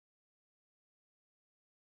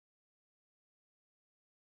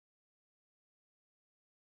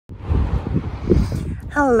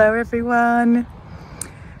Hello everyone,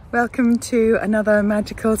 welcome to another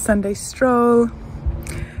magical Sunday stroll.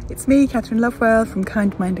 It's me, Kathryn Lovewell from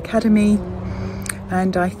Kind Mind Academy,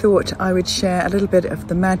 and I thought I would share a little bit of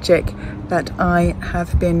the magic that I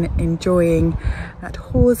have been enjoying at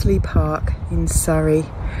Horsley Park in Surrey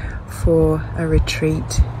for a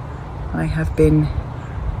retreat. I have been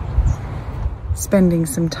spending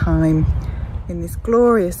some time in this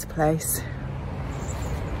glorious place.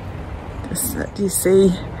 Just let you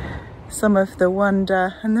see some of the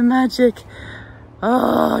wonder and the magic.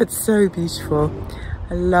 Oh, it's so beautiful.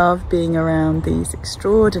 I love being around these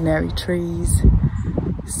extraordinary trees,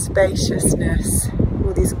 spaciousness,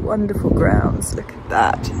 all these wonderful grounds. Look at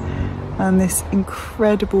that, and this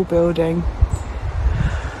incredible building.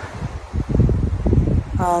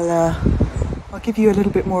 I'll give you a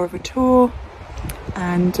little bit more of a tour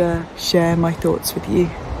and share my thoughts with you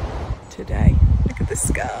today. Look at the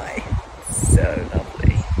sky. So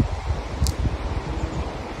lovely.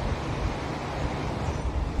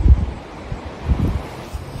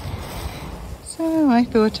 So I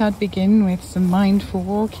thought I'd begin with some mindful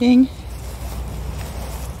walking.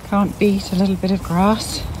 Can't beat a little bit of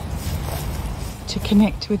grass to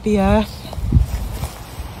connect with the earth,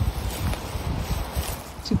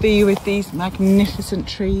 to be with these magnificent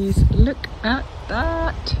trees. Look at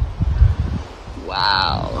that.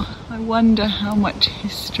 Wow. I wonder how much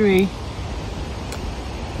history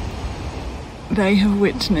they have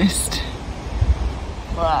witnessed.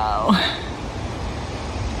 Wow.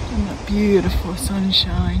 And that beautiful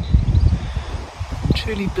sunshine. I'm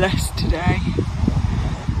truly blessed today.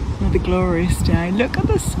 Another glorious day. Look at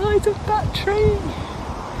the size of that tree.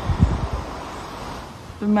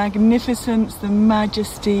 The magnificence, the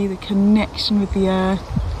majesty, the connection with the earth.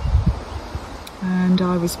 And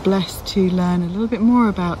I was blessed to learn a little bit more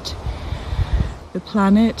about the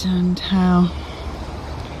planet and how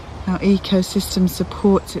our ecosystem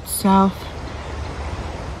supports itself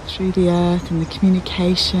through the earth and the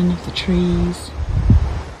communication of the trees.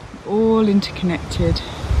 All interconnected,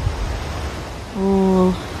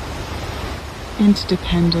 all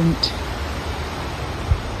interdependent.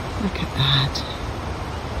 Look at that.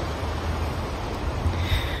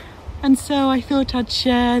 And so I thought I'd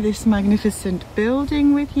share this magnificent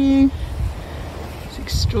building with you, this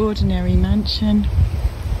extraordinary mansion.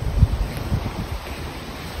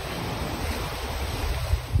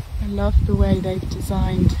 I love the way they've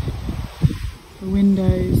designed the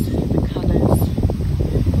windows, the colours,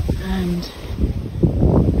 and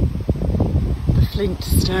the flint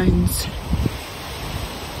stones.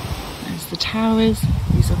 There's the towers.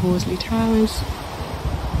 These are Horsley Towers.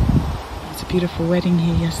 There's a beautiful wedding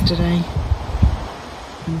here yesterday.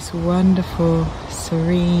 And this wonderful,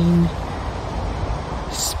 serene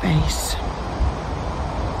space.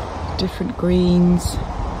 Different greens.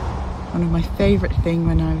 One of my favourite things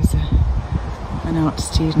when I was an art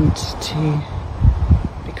student, to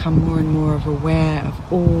become more and more aware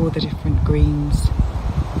of all the different greens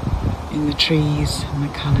in the trees and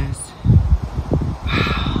the colours.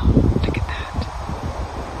 Wow, look at that.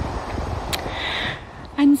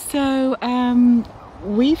 And so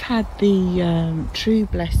we've had the true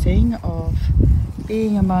blessing of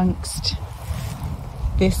being amongst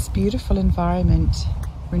this beautiful environment.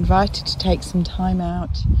 We're invited to take some time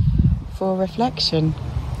out for reflection.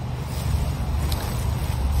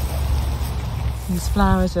 These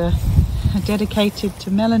flowers are dedicated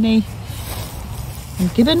to Melanie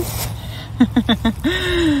and Gibbon.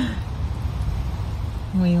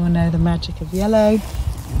 We all know the magic of yellow.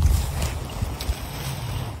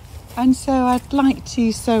 And so I'd like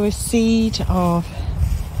to sow a seed of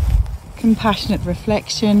compassionate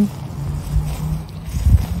reflection,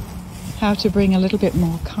 how to bring a little bit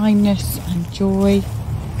more kindness and joy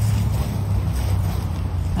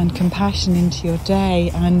and compassion into your day.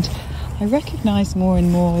 And I recognise more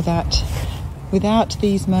and more that without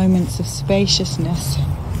these moments of spaciousness,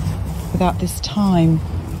 without this time,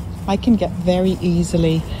 I can get very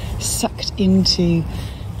easily sucked into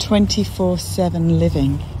 24/7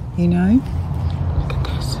 living, you know? Look at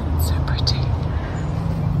this, it's so pretty.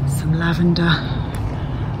 Some lavender.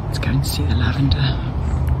 Let's go and see the lavender.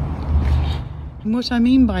 And what I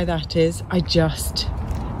mean by that is I just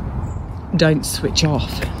don't switch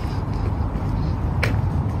off.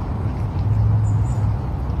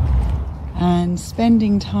 And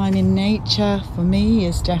spending time in nature for me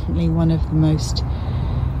is definitely one of the most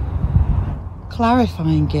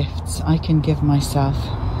clarifying gifts I can give myself.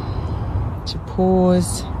 To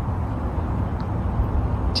pause,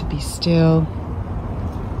 to be still,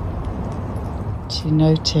 to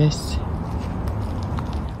notice,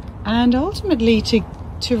 and ultimately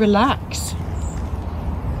to relax.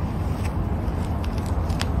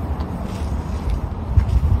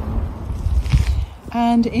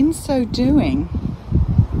 And in so doing,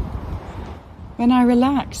 when I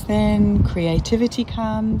relax, then creativity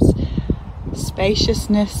comes,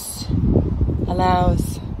 spaciousness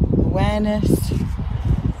allows awareness,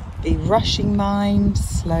 the rushing mind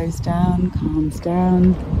slows down, calms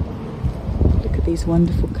down. Look at these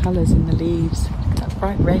wonderful colours in the leaves. Look at that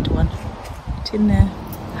bright red one. It's in there.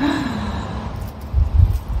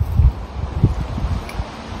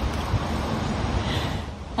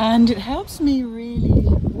 And it helps me really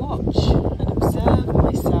watch and observe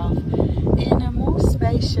myself in a more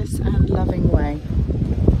spacious and loving way.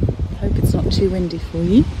 I hope it's not too windy for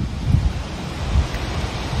you.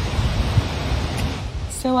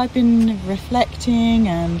 So I've been reflecting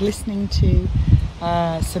and listening to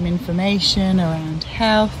some information around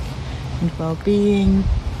health and well-being,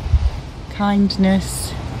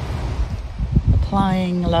 kindness,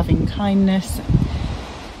 applying loving kindness,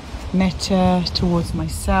 metta towards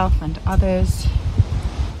myself and others,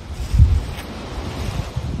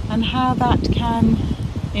 and how that can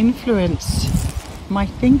influence my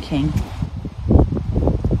thinking.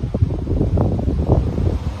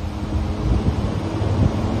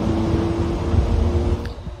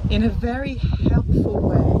 In a very helpful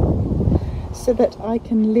way, so that I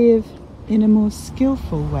can live in a more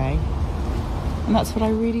skillful way. And that's what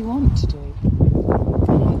I really want to do.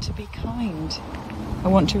 I want to be kind. I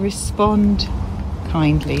want to respond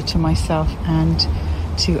kindly to myself and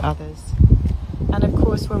to others. And of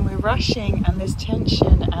course, when we're rushing and there's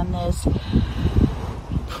tension and there's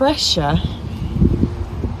pressure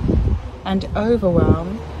and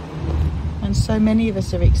overwhelm, and so many of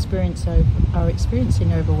us are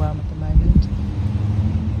experiencing overwhelm at the moment,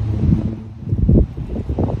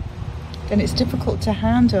 then it's difficult to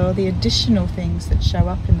handle the additional things that show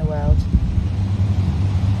up in the world.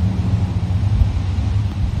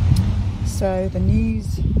 So the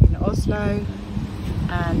news in Oslo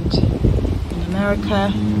and in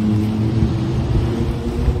America,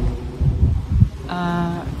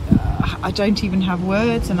 I don't even have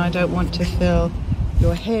words, and I don't want to fill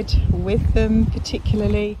your head with them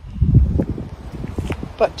particularly,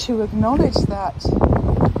 but to acknowledge that.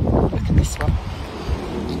 Look at this one.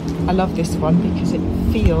 I love this one because it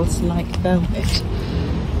feels like velvet.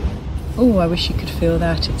 Oh, I wish you could feel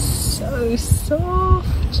that. It's so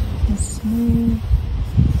soft and smooth.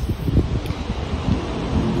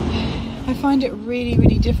 I find it really,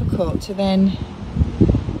 really difficult to then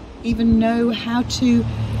even know how to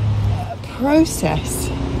process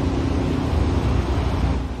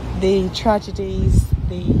the tragedies,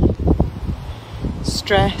 the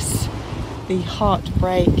stress, the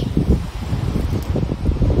heartbreak,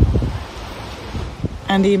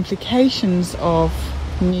 and the implications of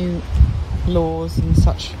new laws and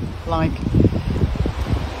such like,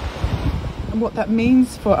 and what that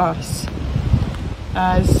means for us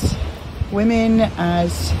as women,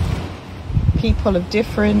 as people of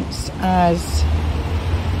difference, as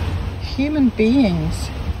human beings.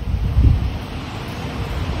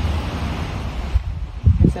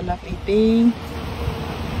 There's a lovely bee.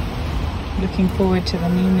 Looking forward to the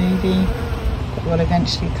new movie that will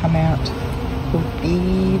eventually come out called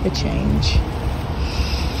Be the Change.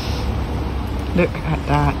 Look at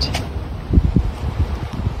that.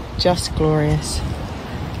 Just glorious.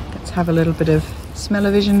 Let's have a little bit of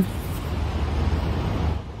smell-o-vision.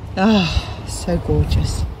 Ah, so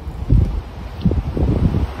gorgeous.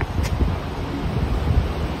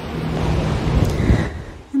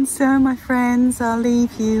 And so, my friends, I'll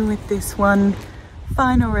leave you with this one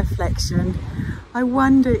final reflection. I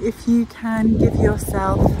wonder if you can give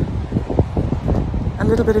yourself a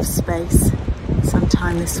little bit of space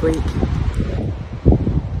sometime this week.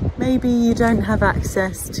 Maybe you don't have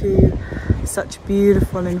access to such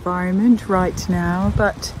beautiful environment right now,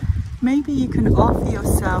 but maybe you can offer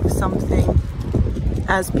yourself something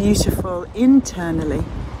as beautiful internally.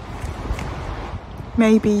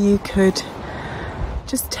 Maybe you could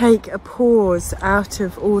just take a pause out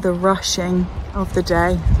of all the rushing of the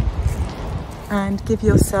day and give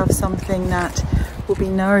yourself something that will be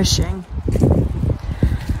nourishing.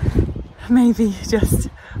 Maybe just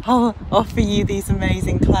I'll offer you these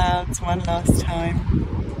amazing clouds one last time,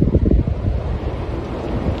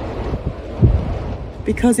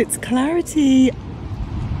 because it's clarity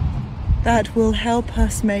that will help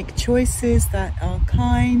us make choices that are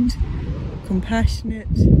kind, compassionate,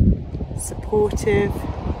 supportive,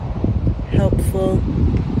 helpful,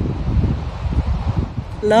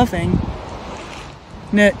 loving,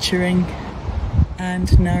 nurturing,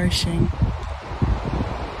 and nourishing.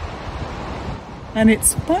 And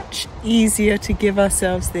it's much easier to give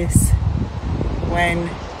ourselves this when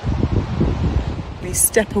we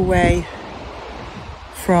step away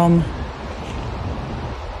from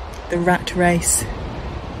the rat race,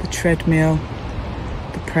 the treadmill,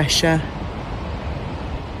 the pressure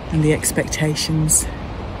and the expectations,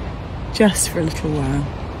 just for a little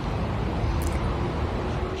while.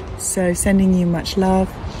 So sending you much love.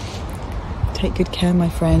 Take good care, my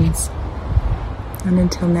friends. And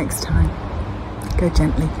until next time, go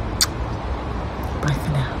gently. Bye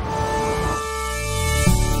for now.